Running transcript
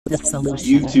The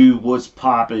solution. YouTube, what's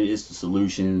popping is the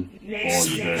solution. All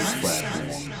your various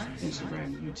platforms,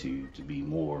 Instagram, YouTube, to be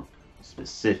more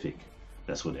specific.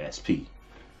 That's what SP.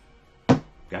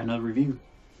 Got another review.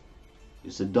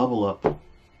 It's a double up. All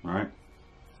right.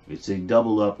 It's a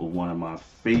double up of one of my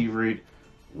favorite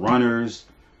runners.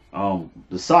 The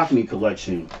Saucony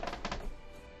collection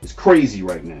is crazy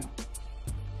right now.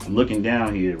 I'm looking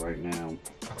down here right now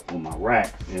on my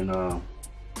rack, and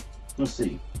let's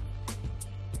see.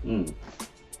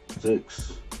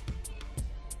 6,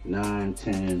 9,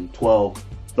 10, 12,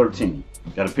 13.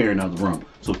 Got a pair in another room.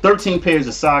 So 13 pairs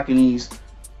of Sauconys.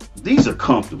 These are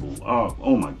comfortable.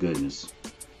 Oh my goodness.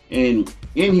 And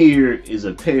in here is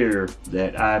a pair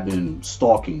that I've been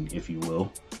stalking, if you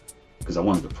will, because I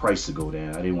wanted the price to go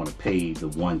down. I didn't want to pay the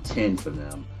 $110 for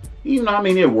them. Even though, I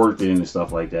mean, they're worth it and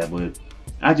stuff like that, but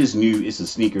I just knew it's a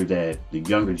sneaker that the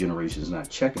younger generation is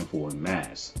not checking for in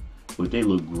mass. But they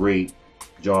look great.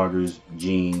 Joggers,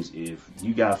 jeans. If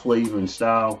you got flavor and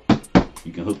style,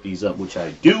 you can hook these up, which I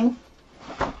do.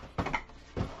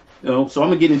 So I'm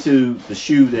gonna get into the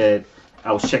shoe that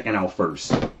I was checking out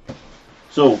first.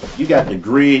 So you got the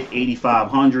Grid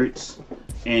 8500s,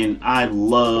 and I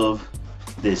love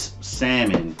this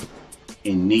salmon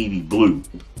in navy blue.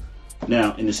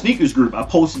 Now in the sneakers group, I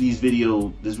posted this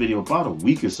video about a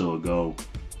week or so ago,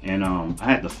 and I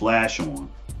had the flash on,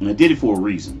 and I did it for a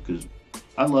reason, because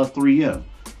I love 3M.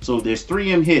 So there's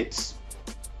 3M hits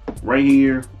right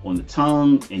here on the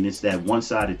tongue, and it's that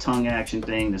one-sided tongue action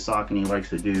thing that Saucony likes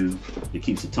to do. It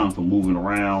keeps the tongue from moving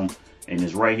around, and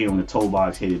it's right here on the toe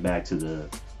box, headed back to the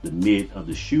mid of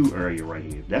the shoe area right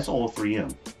here. That's all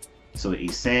 3M. So a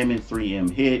salmon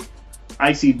 3M hit,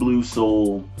 icy blue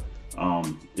sole.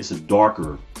 It's a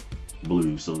darker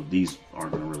blue, so these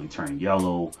aren't going to really turn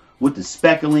yellow. With the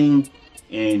speckling,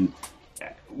 and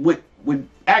with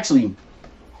actually,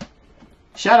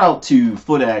 shout out to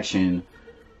Foot Action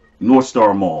North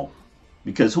Star Mall,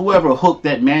 because whoever hooked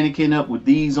that mannequin up with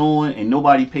these on and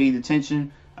nobody paid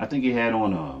attention. I think it had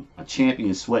on a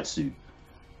Champion sweatsuit.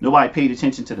 Nobody paid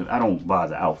attention to I don't buy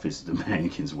the outfits that the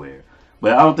mannequins wear,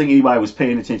 but I don't think anybody was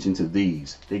paying attention to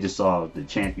these. They just saw the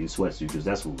Champion sweatsuit because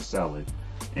that's what was selling.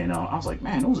 And I was like,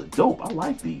 man, those are dope. I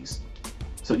like these.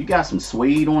 So you got some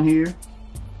suede on here.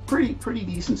 Pretty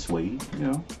decent suede, you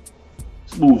know.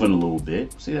 It's moving a little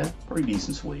bit. See that? Pretty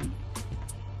decent suede.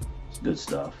 It's good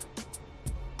stuff.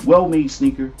 Well-made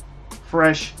sneaker.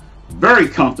 Fresh. Very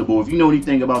comfortable. If you know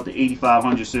anything about the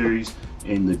 8500 series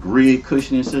and the Grid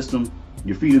cushioning system,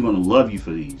 your feet are going to love you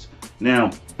for these.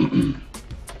 Now,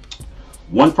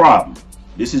 one problem.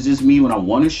 This is just me when I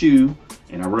want a shoe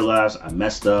and I realize I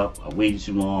messed up. I waited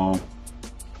too long.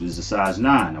 This is a size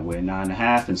 9. I wear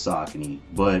 9.5 in Saucony,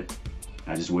 but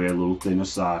I just wear a little thinner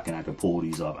sock and I can pull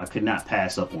these up. I could not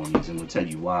pass up on these, and we'll tell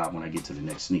you why when I get to the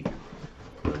next sneaker.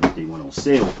 But they went on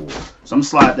sale for. So I'm going to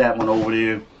slide that one over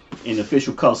there. In the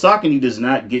official color, Saucony does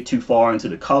not get too far into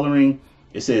the coloring.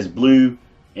 It says blue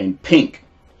and pink.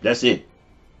 That's it.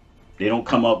 They don't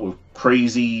come up with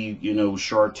crazy, you know,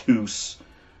 chartreuse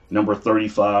number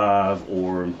 35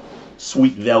 or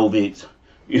sweet velvet,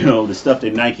 you know, the stuff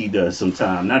that Nike does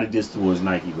sometimes. Not a diss towards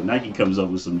Nike, but Nike comes up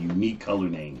with some unique color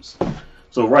names.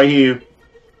 So right here,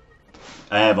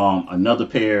 I have another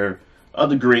pair of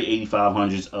the Grid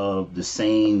 8500s of the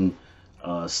same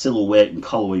silhouette and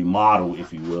colorway model,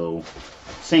 if you will.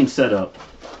 Same setup,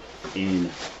 and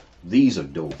these are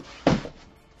dope.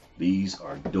 These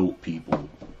are dope, people.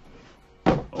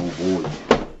 Oh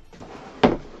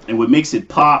boy. And what makes it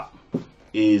pop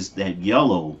is that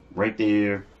yellow right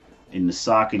there in the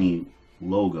Saucony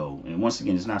logo. And once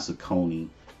again, it's not Saucony,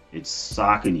 it's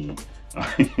Saucony.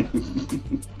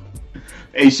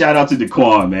 Hey, shout out to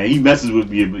Daquan, man. He messes with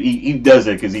me, but he does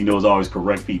that because he knows I always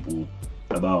correct people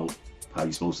about how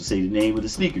you're supposed to say the name of the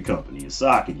sneaker company. It's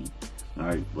Saucony. All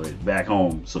right, but back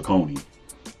home, Saucony.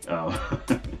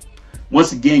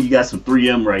 Once again, you got some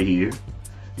 3M right here,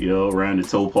 you know, around the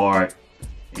toe part,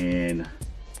 and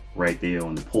right there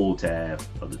on the pull tab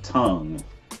of the tongue,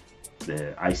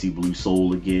 the icy blue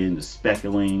sole again, the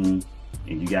speckling,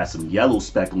 and you got some yellow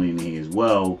speckling in here as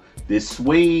well. This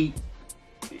suede,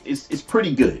 it's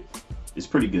pretty good. It's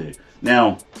pretty good.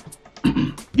 Now,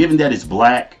 given that it's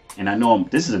black, and I know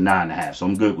this is a 9.5, so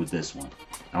I'm good with this one.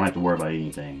 I don't have to worry about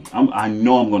anything. I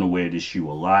know I'm going to wear this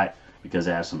shoe a lot because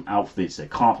I have some outfits that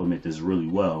complement this really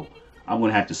well. I'm going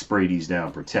to have to spray these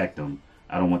down, protect them.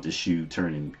 I don't want the shoe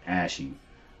turning ashy.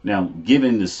 Now,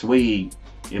 given the suede,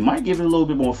 it might give it a little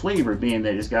bit more flavor, being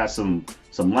that it's got some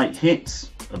light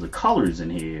hints of the colors in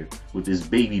here with this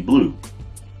baby blue.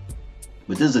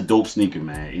 But this is a dope sneaker,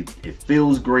 man. It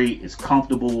feels great. It's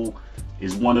comfortable.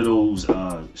 It's one of those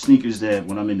sneakers that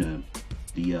when I'm in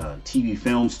the TV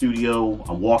film studio,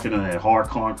 I'm walking on that hard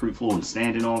concrete floor and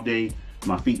standing all day.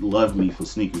 My feet love me for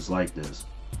sneakers like this.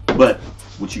 But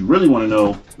what you really want to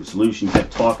know, the solution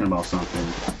kept talking about something.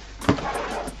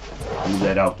 Move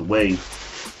that out the way.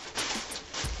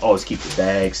 Always keep the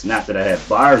bags. Not that I have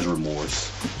buyer's remorse,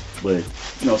 but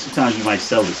you know, sometimes you might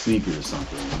sell the sneaker or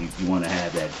something. You want to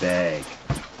have that bag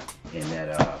and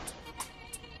that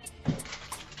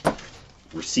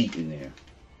receipt in there.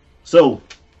 So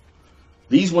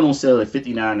these went on sale at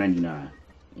 $59.99.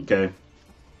 Okay,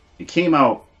 it came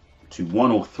out to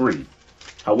 $103.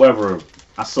 However,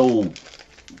 I sold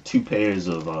two pairs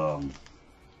of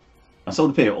I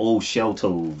sold a pair of old shell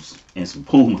toes and some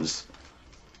Pumas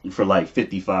for like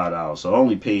 $55. So I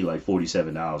only paid like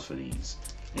 $47 for these.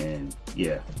 And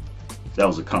yeah, that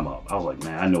was a come up. I was like,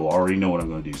 man, I already know what I'm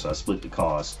gonna do. So I split the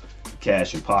cost,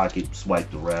 cash in pocket,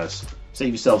 swipe the rest,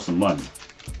 save yourself some money.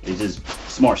 It's just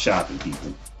smart shopping,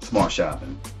 people. Smart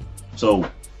shopping. So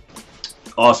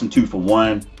awesome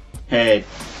 2-for-1.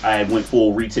 I went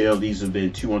full retail. These have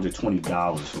been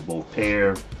 $220 for both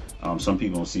pair. Some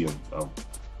people don't see a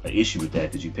issue with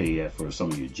that because you pay that for some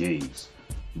of your J's.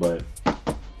 But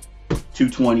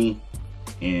 $220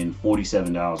 and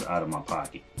 $47 out of my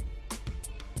pocket.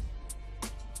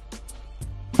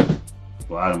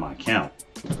 Well, out of my account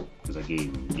because I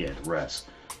gave them the rest.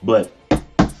 But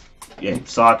yeah,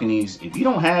 Saucony's. If you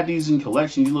don't have these in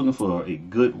collection, you're looking for a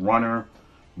good runner,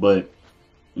 but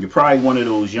you're probably one of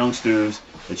those youngsters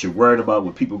that you're worried about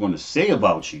what people are going to say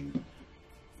about you.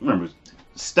 Remember,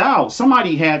 style,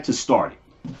 somebody had to start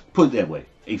it. Put it that way.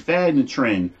 A fad and a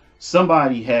trend,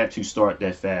 somebody had to start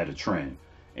that fad or trend.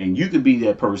 And you could be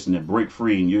that person that break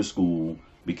free in your school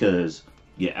because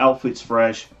your outfit's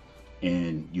fresh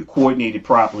and you're coordinated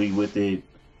properly with it.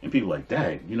 And people are like,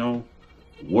 dang, you know,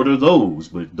 what are those?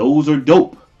 But those are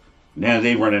dope. Now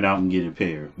they running out and get a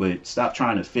pair. But stop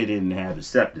trying to fit in and have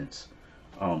acceptance.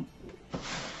 I'm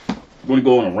going to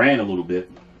go on a rant a little bit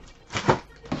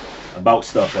about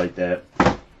stuff like that.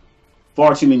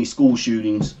 Far too many school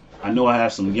shootings. I know I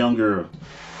have some younger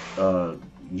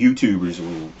YouTubers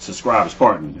or subscribers,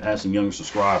 pardon me. I have some younger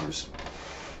subscribers.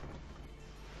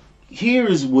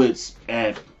 Here's what's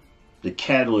at the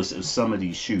catalyst of some of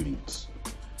these shootings.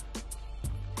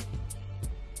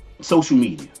 Social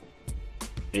media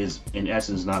is, in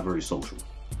essence, not very social.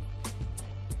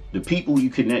 The people you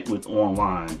connect with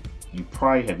online, you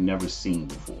probably have never seen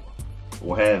before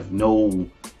or have no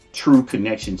true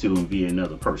connection to them via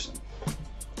another person.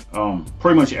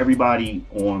 Pretty much everybody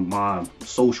on my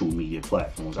social media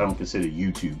platforms, I don't consider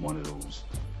YouTube one of those.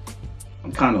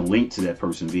 I'm kind of linked to that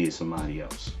person via somebody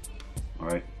else, all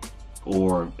right?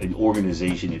 Or an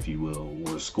organization, if you will,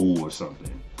 or a school or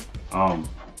something.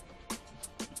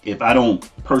 If I don't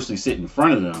personally sit in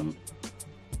front of them,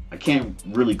 I can't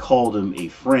really call them a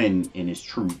friend in its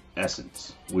true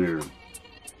essence. We're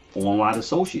online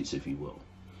associates, if you will.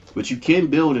 But you can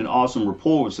build an awesome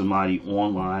rapport with somebody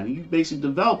online and you basically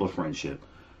develop a friendship.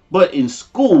 But in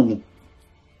school,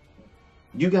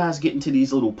 you guys get into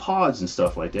these little pods and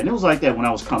stuff like that. And it was like that when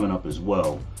I was coming up as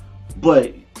well.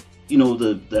 But, you know,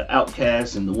 the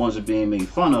outcasts and the ones that are being made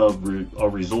fun of are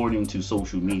resorting to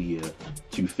social media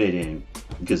to fit in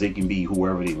because they can be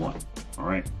whoever they want. All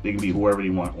right, they can be whoever they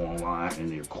want online and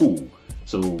they're cool.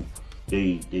 So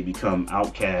they become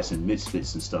outcasts and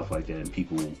misfits and stuff like that, and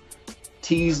people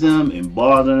tease them and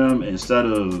bother them instead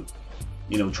of,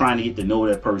 you know, trying to get to know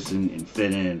that person and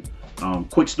fit in.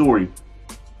 Quick story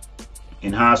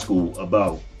in high school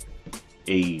about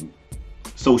a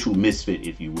social misfit,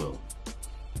 if you will.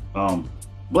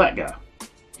 Black guy.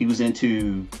 He was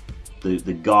into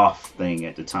the goth thing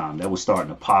at the time. That was starting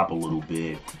to pop a little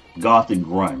bit. Goth and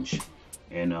grunge.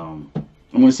 And I'm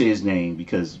going to say his name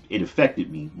because it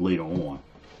affected me later on.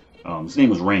 His name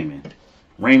was Raymond.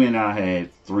 Raymond and I had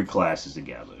 3 classes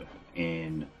together.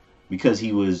 And because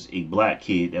he was a black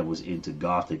kid that was into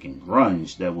gothic and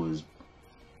grunge, that was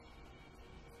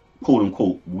quote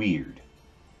unquote weird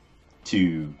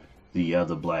to the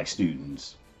other black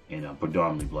students in a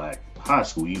predominantly black high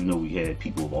school, even though we had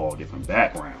people of all different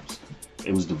backgrounds.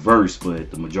 It was diverse,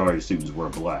 but the majority of students were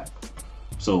black.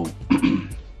 So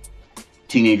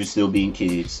teenagers still being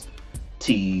kids,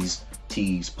 teased,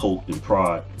 poked, and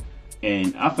prod.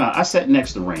 And I sat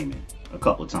next to Raymond a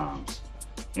couple of times.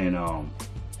 And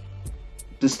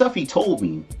the stuff he told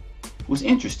me was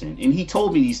interesting. And he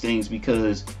told me these things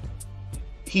because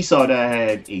he saw that I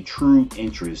had a true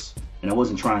interest and I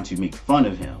wasn't trying to make fun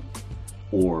of him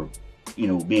or, you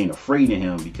know, being afraid of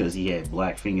him because he had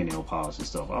black fingernail polish and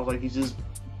stuff. I was like, he's just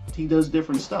he does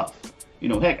different stuff. You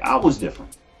know, heck, I was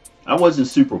different. I wasn't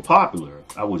super popular.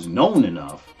 I was known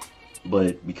enough,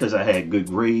 but because I had good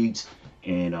grades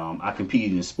and I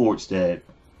competed in sports that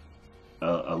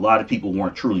a lot of people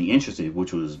weren't truly interested,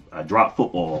 which was I dropped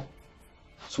football,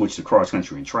 switched to cross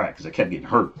country and track because I kept getting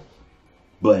hurt.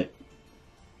 But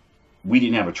we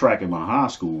didn't have a track in my high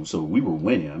school, so we were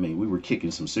winning. I mean, we were kicking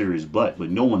some serious butt,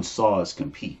 but no one saw us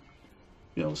compete.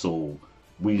 You know, so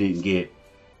we didn't get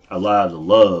a lot of the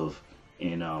love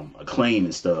and acclaim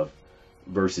and stuff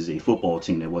versus a football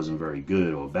team that wasn't very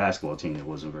good or a basketball team that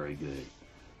wasn't very good.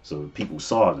 So people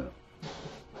saw them.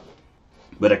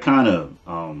 But I kind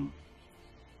of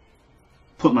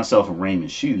put myself in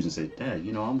Raymond's shoes and said, Dad,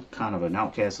 you know, I'm kind of an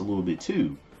outcast a little bit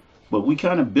too. But we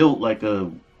kind of built like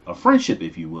a friendship,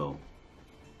 if you will.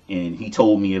 And he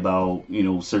told me about, you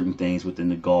know, certain things within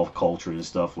the golf culture and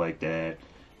stuff like that.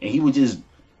 And he would just,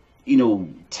 you know,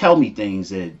 tell me things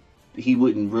that he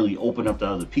wouldn't really open up to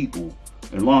other people.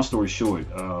 And long story short,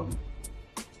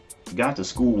 got to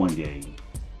school one day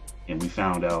and we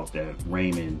found out that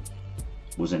Raymond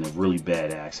was in a really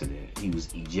bad accident. He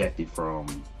was ejected from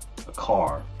a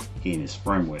car he and his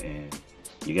friend were in.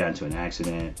 He got into an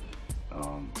accident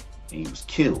and he was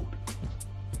killed.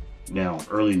 Now,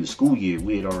 early in the school year,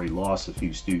 we had already lost a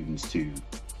few students to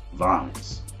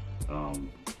violence,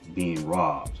 being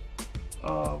robbed.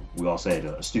 We also had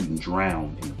a student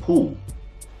drown in the pool.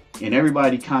 And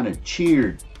everybody kind of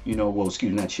cheered, you know, well,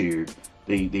 excuse me, not cheered.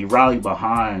 They rallied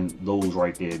behind those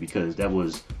right there because that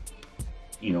was,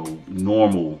 you know,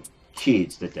 normal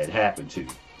kids that happened to.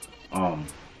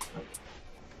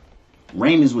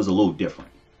 Raymond's was a little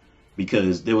different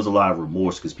because there was a lot of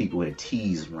remorse because people had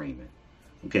teased Raymond.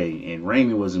 Okay, and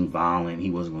Raymond wasn't violent.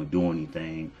 He wasn't going to do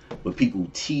anything. But people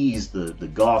teased the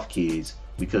golf kids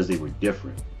because they were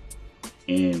different.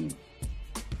 And,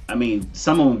 I mean,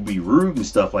 some of them would be rude and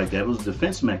stuff like that. It was a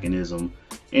defense mechanism.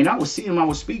 And I would see him, I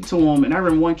would speak to him. And I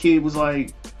remember one kid was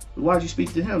like, why'd you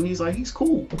speak to him? And he's like, he's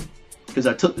cool. Because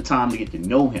I took the time to get to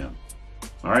know him.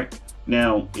 All right.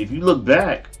 Now, if you look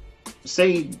back,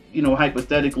 say, you know,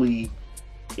 hypothetically,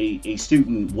 a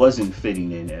student wasn't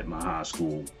fitting in at my high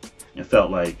school and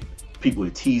felt like people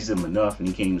had teased him enough and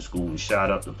he came to school and shot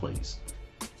up the place.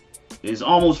 It's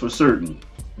almost for certain,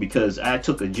 because I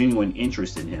took a genuine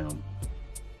interest in him,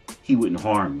 he wouldn't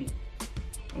harm me.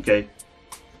 Okay?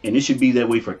 And it should be that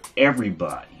way for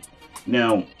everybody.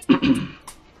 Now,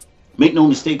 make no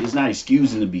mistake, it's not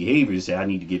excusing the behavior to say I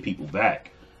need to get people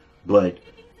back. But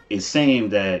it's saying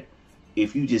that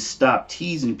if you just stop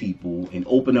teasing people and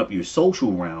open up your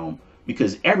social realm,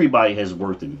 because everybody has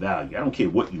worth and value. I don't care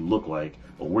what you look like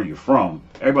or where you're from.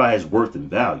 Everybody has worth and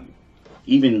value.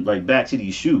 Even like back to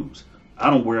these shoes.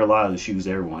 I don't wear a lot of the shoes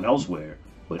that everyone else wear,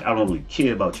 but I don't really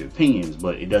care about your opinions,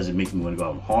 but it doesn't make me want to go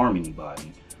out and harm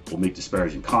anybody or make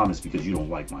disparaging comments because you don't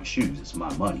like my shoes. It's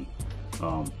my money.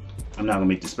 I'm not going to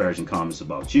make disparaging comments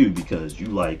about you because you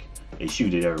like a shoe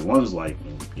that everyone's like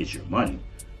and it's your money.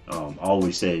 I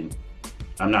always say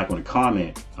I'm not going to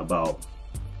comment about,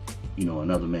 you know,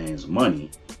 another man's money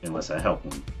unless I help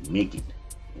him make it,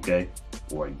 okay?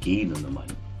 Or I gave them the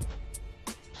money.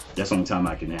 That's the only time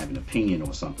I can have an opinion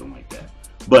or something like that.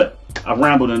 But I've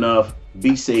rambled enough.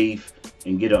 Be safe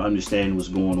and get an understanding what's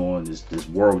going on in this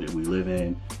world that we live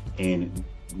in. And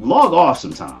log off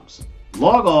sometimes.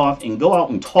 Log off and go out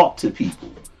and talk to people,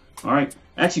 all right?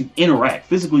 Actually interact,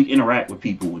 physically interact with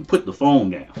people and put the phone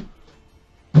down.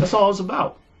 That's all it's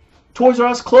about. Toys R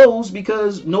Us closed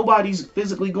because nobody's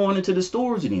physically going into the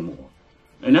stores anymore.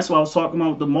 And that's why I was talking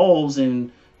about the malls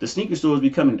and the sneaker stores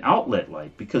becoming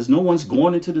outlet-like, because no one's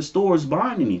going into the stores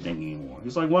buying anything anymore.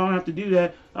 It's like, well, I don't have to do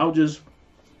that. I'll just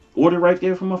order right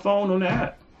there from my phone on the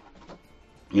app.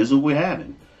 Here's what we're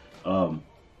having.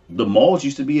 The malls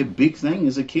used to be a big thing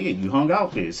as a kid. You hung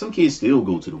out there. Some kids still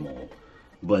go to the mall,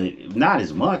 but not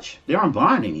as much. They aren't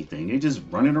buying anything. They're just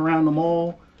running around the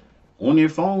mall on their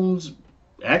phones,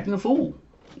 acting a fool.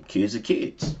 Kids are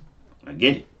kids. I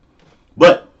get it.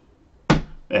 But,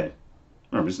 hey,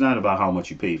 remember, it's not about how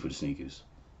much you pay for the sneakers.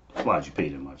 Why'd you pay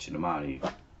that much? And I'm out of here.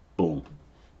 Boom.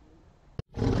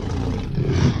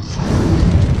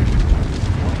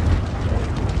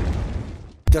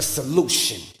 The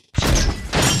solution.